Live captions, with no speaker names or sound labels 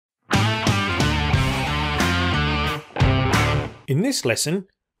In this lesson,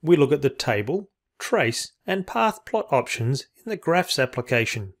 we look at the table, trace and path plot options in the Graphs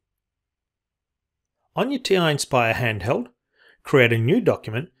application. On your TI-Nspire handheld, create a new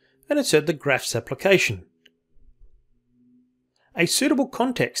document and insert the Graphs application. A suitable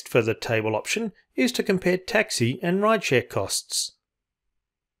context for the table option is to compare taxi and rideshare costs.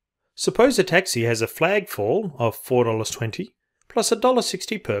 Suppose a taxi has a flag fall of $4.20 plus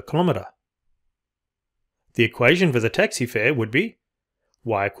 $1.60 per kilometre. The equation for the taxi fare would be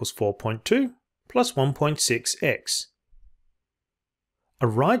y equals 4.2 plus 1.6x. A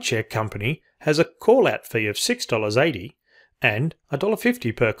rideshare company has a call-out fee of $6.80 and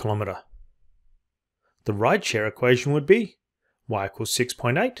 $1.50 per kilometre. The rideshare equation would be y equals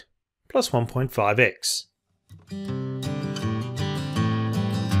 6.8 plus 1.5x.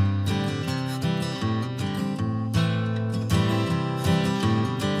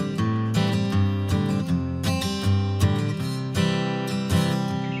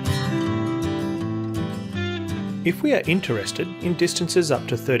 If we are interested in distances up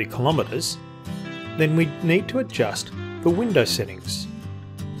to 30 kilometres, then we need to adjust the window settings.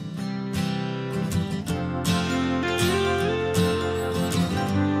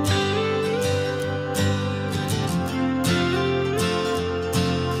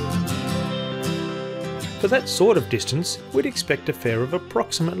 For that sort of distance, we'd expect a fare of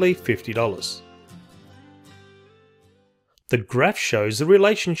approximately $50. The graph shows the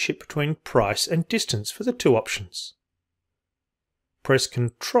relationship between price and distance for the two options. Press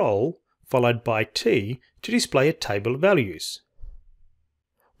Ctrl followed by T to display a table of values.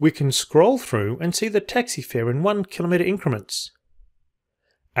 We can scroll through and see the taxi fare in 1 kilometre increments.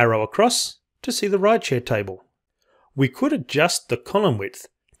 Arrow across to see the rideshare table. We could adjust the column width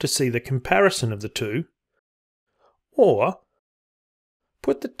to see the comparison of the two, or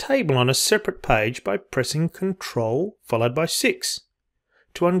put the table on a separate page by pressing Ctrl followed by 6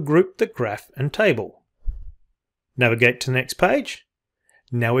 to ungroup the graph and table. Navigate to the next page.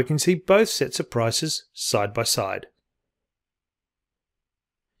 Now we can see both sets of prices side by side.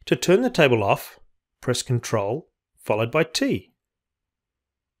 To turn the table off, press Ctrl followed by T.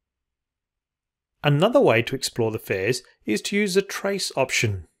 Another way to explore the fares is to use the Trace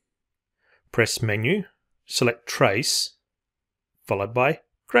option. Press Menu, select Trace, followed by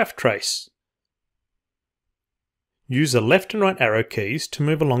Graph Trace. Use the left and right arrow keys to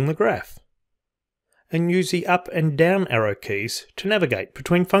move along the graph, and use the up and down arrow keys to navigate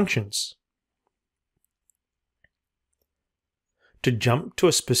between functions. To jump to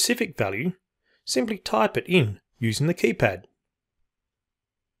a specific value, simply type it in using the keypad.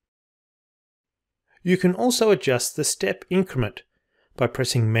 You can also adjust the step increment by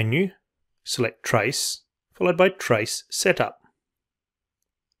pressing Menu, select Trace, followed by Trace Setup.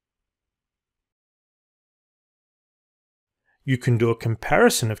 You can do a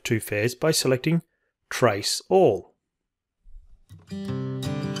comparison of two fares by selecting Trace All.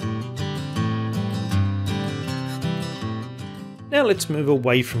 Now let's move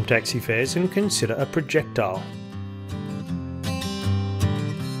away from taxi fares and consider a projectile.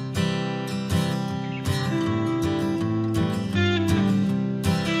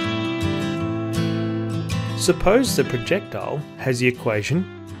 Suppose the projectile has the equation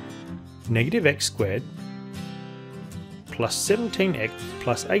 -x squared plus 17x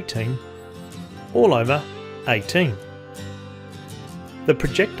plus 18 all over 18. The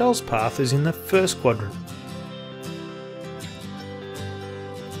projectile's path is in the first quadrant.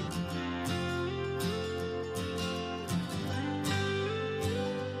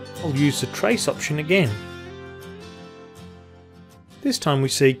 I'll use the Trace option again. This time we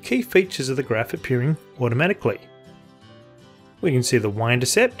see key features of the graph appearing automatically. We can see the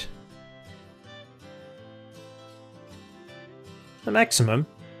y-intercept, the maximum,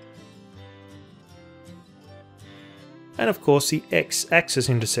 and of course the x-axis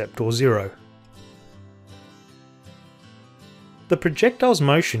intercept or 0. The projectile's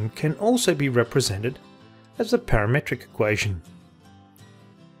motion can also be represented as the parametric equation.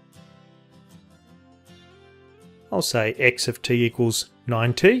 I'll say x of t equals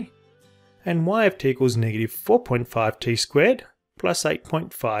 9t and y of t equals negative 4.5t squared plus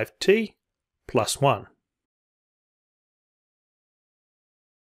 8.5t plus 1.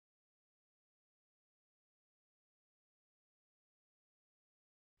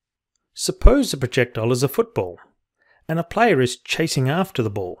 Suppose the projectile is a football and a player is chasing after the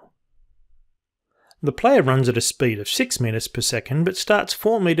ball. The player runs at a speed of 6 meters per second but starts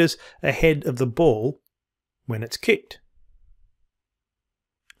 4 meters ahead of the ball when it's kicked.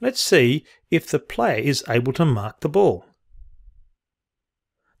 Let's see if the player is able to mark the ball.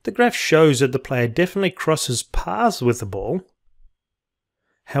 The graph shows that the player definitely crosses paths with the ball,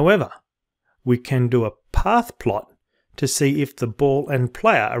 However, we can do a path plot to see if the ball and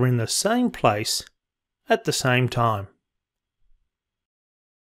player are in the same place at the same time.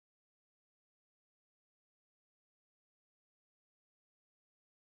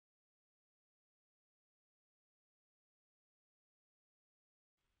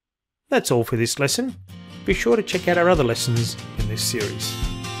 That's all for this lesson. Be sure to check out our other lessons in this series.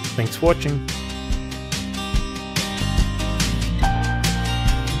 Thanks for watching.